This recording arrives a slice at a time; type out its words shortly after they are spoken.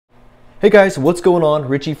Hey guys, what's going on?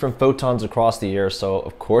 Richie from Photons Across the Air. So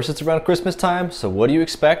of course it's around Christmas time, so what do you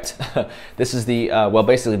expect? This is the,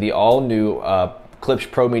 basically the all new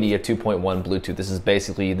Klipsch ProMedia 2.1 Bluetooth. This is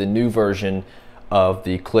basically the new version of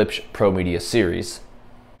the Klipsch ProMedia series.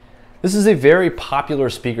 This is a very popular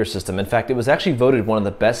speaker system. In fact, it was actually voted one of the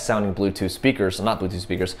best sounding Bluetooth speakers, not Bluetooth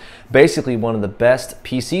speakers, basically one of the best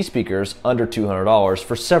PC speakers under $200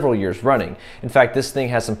 for several years running. In fact, this thing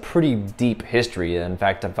has some pretty deep history. In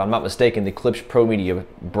fact, if I'm not mistaken, the Klipsch ProMedia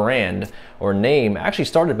brand or name actually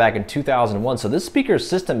started back in 2001. So this speaker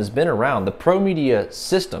system has been around. The ProMedia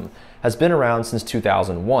system has been around since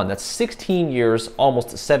 2001. That's 16 years,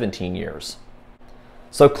 almost 17 years.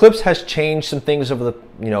 So Klipsch has changed some things over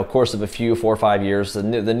the course of a few 4 or 5 years. The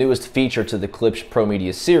newest feature to the Klipsch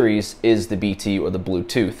ProMedia series is the BT or the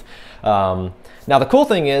Bluetooth. Now the cool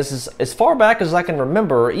thing is as far back as I can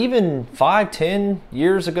remember, even 5-10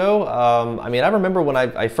 years ago, I remember when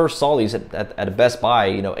I first saw these at a Best Buy,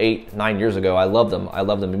 8-9 years ago. I loved them. I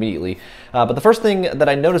loved them immediately. But the first thing that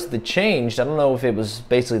I noticed that changed, I don't know if it was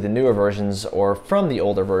basically the newer versions or from the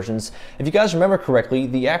older versions. If you guys remember correctly,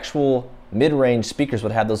 the actual mid-range speakers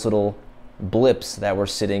would have those little blips that were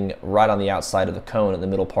sitting right on the outside of the cone in the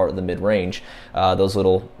middle part of the mid-range. Those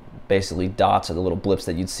little basically dots are the little blips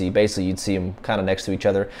that you'd see. Basically you'd see them kind of next to each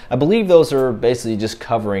other. I believe those are basically just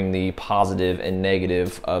covering the positive and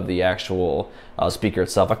negative of the actual speaker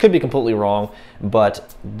itself. I could be completely wrong,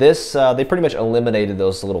 but this they pretty much eliminated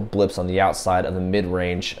those little blips on the outside of the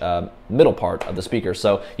mid-range middle part of the speaker.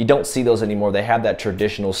 So you don't see those anymore. They have that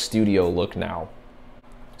traditional studio look now.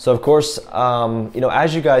 So of course,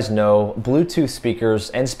 as you guys know, Bluetooth speakers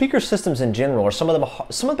and speaker systems in general are some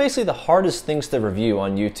of basically the hardest things to review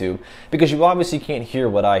on YouTube, because you obviously can't hear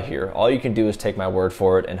what I hear. All you can do is take my word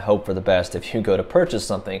for it and hope for the best if you go to purchase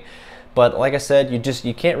something. But like I said,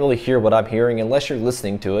 you can't really hear what I'm hearing unless you're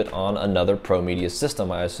listening to it on another ProMedia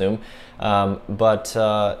system, I assume.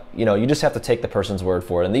 You just have to take the person's word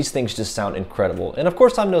for it, and these things just sound incredible. And of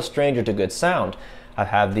course, I'm no stranger to good sound. I've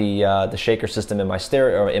had the shaker system in my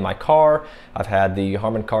stereo, or in my car. I've had the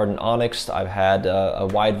Harman Kardon Onyx. I've had a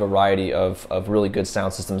wide variety of really good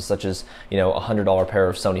sound systems, such as a $100 pair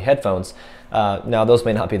of Sony headphones. Now those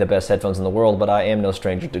may not be the best headphones in the world, but I am no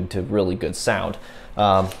stranger to really good sound.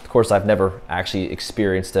 Of course, I've never actually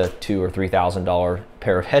experienced a $2,000 or $3,000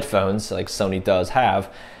 pair of headphones like Sony does have,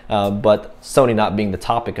 but Sony not being the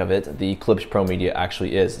topic of it, the Klipsch ProMedia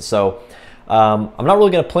actually is. So I'm not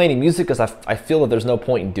really going to play any music because I feel that there's no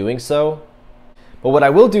point in doing so. But what I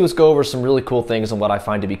will do is go over some really cool things and what I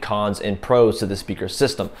find to be cons and pros to the speaker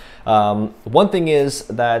system. One thing is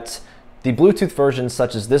that the Bluetooth version,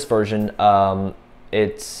 such as this version,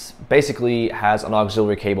 it basically has an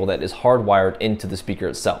auxiliary cable that is hardwired into the speaker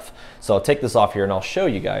itself. So I'll take this off here and I'll show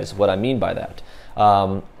you guys what I mean by that.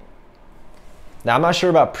 Now, I'm not sure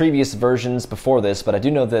about previous versions before this, but I do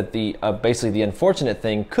know that basically the unfortunate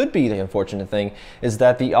thing, could be the unfortunate thing, is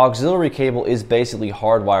that the auxiliary cable is basically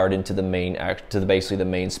hardwired into basically the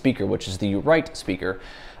main speaker, which is the right speaker.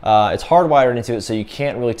 It's hardwired into it, so you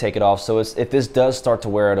can't really take it off. So if this does start to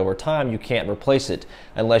wear out over time, you can't replace it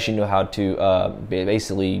unless you know how to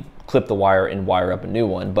basically clip the wire and wire up a new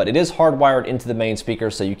one. But it is hardwired into the main speaker,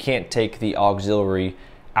 so you can't take the auxiliary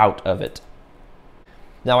out of it.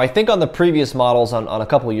 Now, I think on the previous models, on a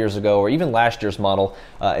couple of years ago, or even last year's model,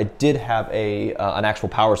 it did have an actual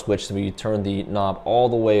power switch, so you turn the knob all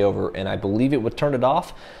the way over, and I believe it would turn it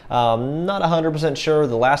off. Not 100% sure.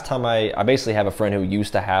 The last time I basically have a friend who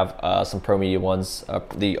used to have some ProMedia ones,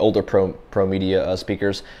 the older ProMedia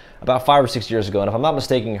speakers, about 5 or 6 years ago, and if I'm not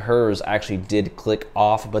mistaken, hers actually did click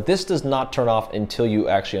off, but this does not turn off until you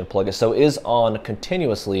actually unplug it, so it is on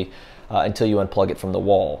continuously until you unplug it from the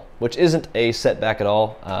wall, which isn't a setback at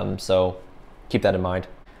all, so keep that in mind.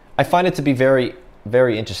 I find it to be very,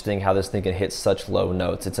 very interesting how this thing can hit such low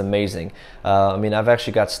notes. It's amazing. I've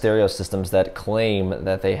actually got stereo systems that claim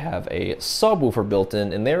that they have a subwoofer built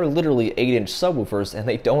in, and they're literally 8-inch subwoofers, and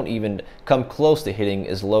they don't even come close to hitting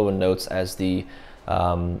as low in notes as the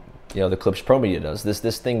the Klipsch ProMedia does.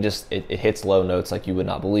 This thing just, it hits low notes like you would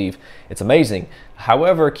not believe. It's amazing.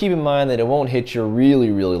 However, keep in mind that it won't hit your really,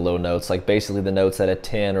 really low notes, like basically the notes that a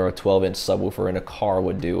 10 or a 12-inch subwoofer in a car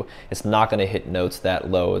would do. It's not going to hit notes that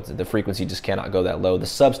low. The frequency just cannot go that low. The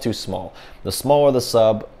sub's too small. The smaller the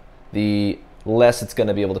sub, the less it's going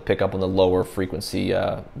to be able to pick up on the lower frequency,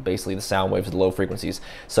 basically the sound waves, the low frequencies.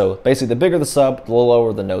 So basically the bigger the sub, the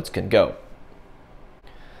lower the notes can go.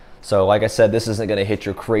 So like I said, this isn't going to hit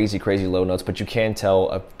your crazy low notes, but you can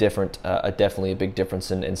tell a definitely a big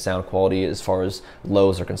difference in sound quality as far as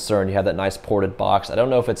lows are concerned. You have that nice ported box. I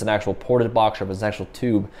don't know if it's an actual ported box or if it's an actual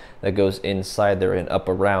tube that goes inside there and up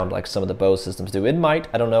around like some of the Bose systems do. It might,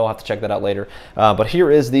 I don't know, I'll have to check that out later. But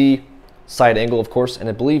here is the side angle, of course, and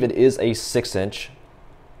I believe it is a 6-inch.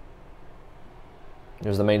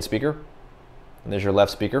 There's the main speaker, and there's your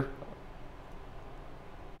left speaker.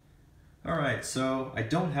 All right, so I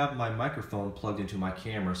don't have my microphone plugged into my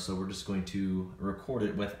camera, so we're just going to record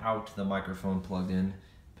it without the microphone plugged in,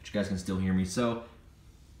 but you guys can still hear me. So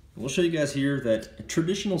we'll show you guys here that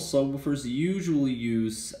traditional subwoofers usually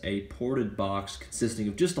use a ported box consisting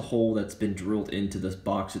of just a hole that's been drilled into this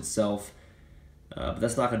box itself, but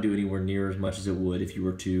that's not going to do anywhere near as much as it would if you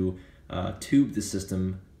were to tube the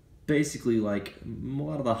system, basically like a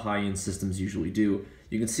lot of the high-end systems usually do.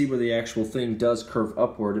 You can see where the actual thing does curve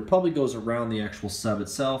upward. It probably goes around the actual sub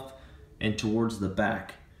itself and towards the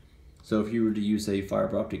back. So if you were to use a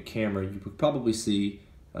fiber optic camera, you would probably see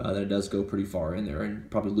that it does go pretty far in there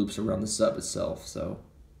and probably loops around the sub itself. So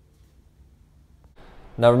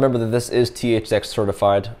now remember that this is THX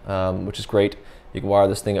certified, which is great. You can wire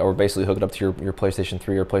this thing or basically hook it up to your PlayStation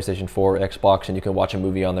 3 or PlayStation 4, Xbox, and you can watch a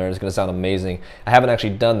movie on there, and it's going to sound amazing. I haven't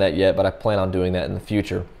actually done that yet, but I plan on doing that in the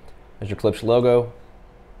future. There's your Klipsch logo.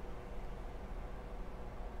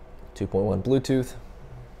 2.1 Bluetooth.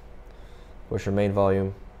 Of course, your main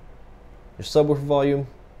volume. Your subwoofer volume.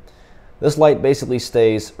 This light basically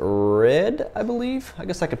stays red, I believe. I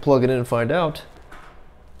guess I could plug it in and find out.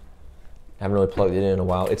 I haven't really plugged it in a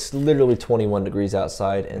while. It's literally 21 degrees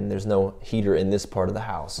outside, and there's no heater in this part of the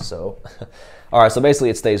house. So, all right. So basically,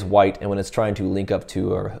 it stays white, and when it's trying to link up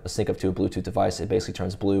to or sync up to a Bluetooth device, it basically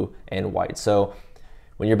turns blue and white. So,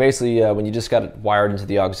 when you're basically when you just got it wired into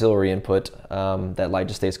the auxiliary input, that light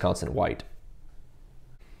just stays constant white.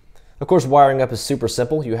 Of course, wiring up is super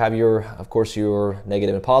simple. You have your, of course, your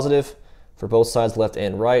negative and positive for both sides, left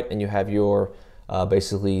and right, and you have your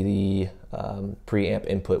basically the preamp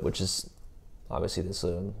input, which is obviously this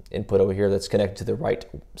input over here that's connected to the right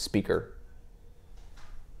speaker.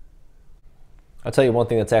 I'll tell you one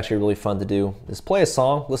thing that's actually really fun to do is play a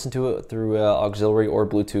song, listen to it through auxiliary or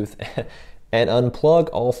Bluetooth, and unplug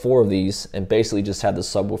all 4 of these and basically just have the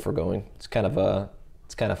subwoofer going. It's kind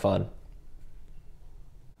of fun.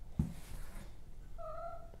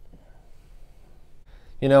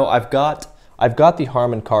 You know, I've got the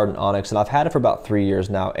Harman Kardon Onyx, and I've had it for about 3 years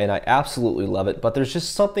now, and I absolutely love it, but there's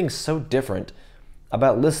just something so different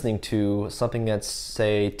about listening to something that's,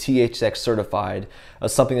 say, THX certified,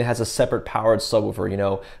 something that has a separate powered subwoofer. You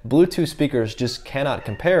know, Bluetooth speakers just cannot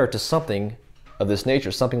compare to something of this nature,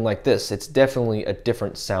 something like this. It's definitely a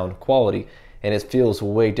different sound quality, and it feels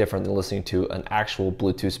way different than listening to an actual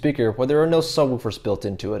Bluetooth speaker where there are no subwoofers built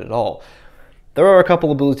into it at all. There are a couple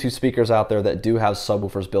of Bluetooth speakers out there that do have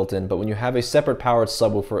subwoofers built in, but when you have a separate powered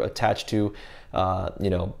subwoofer attached to, you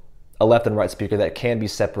know, a left and right speaker that can be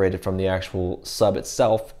separated from the actual sub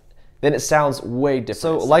itself, then it sounds way different.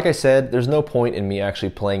 So like I said, there's no point in me actually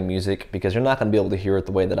playing music because you're not going to be able to hear it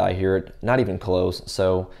the way that I hear it, not even close,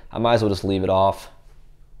 so I might as well just leave it off.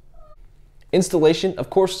 Installation, of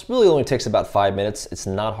course, really only takes about 5 minutes. It's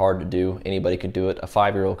not hard to do. Anybody could do it. A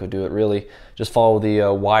 5-year-old could do it, really. Just follow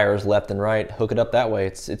the wires left and right, hook it up that way.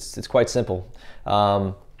 It's quite simple.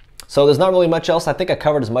 So there's not really much else. I think I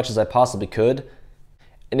covered as much as I possibly could.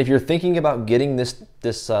 And if you're thinking about getting this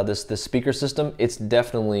speaker system, it's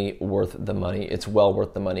definitely worth the money. It's well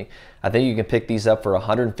worth the money. I think you can pick these up for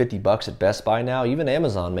 150 bucks at Best Buy now, even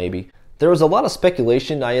Amazon maybe. There was a lot of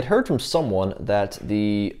speculation. I had heard from someone that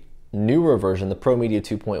the newer version, the ProMedia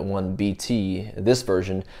 2.1 BT, this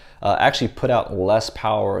version, actually put out less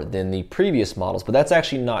power than the previous models, but that's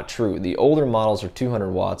actually not true. The older models are 200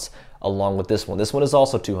 watts along with this one. This one is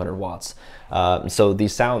also 200 watts. So the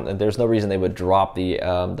sound, there's no reason they would drop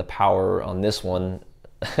the power on this one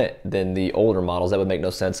than the older models. That would make no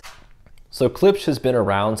sense. So Klipsch has been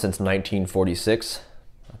around since 1946.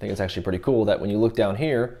 I think it's actually pretty cool that when you look down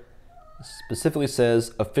here, it specifically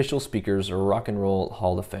says Official Speakers Rock and Roll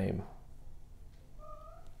Hall of Fame.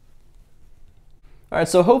 All right,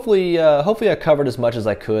 so hopefully I covered as much as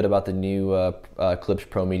I could about the new Klipsch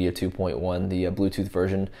ProMedia 2.1, the Bluetooth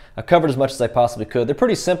version. I covered as much as I possibly could. They're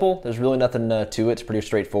pretty simple. There's really nothing to it. It's pretty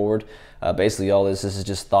straightforward. Basically, all this is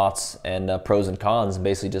just thoughts and pros and cons, and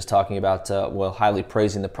basically just talking about, well, highly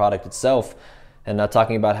praising the product itself, and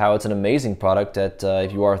talking about how it's an amazing product that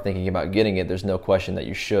if you are thinking about getting it, there's no question that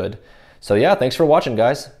you should. So yeah, thanks for watching,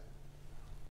 guys.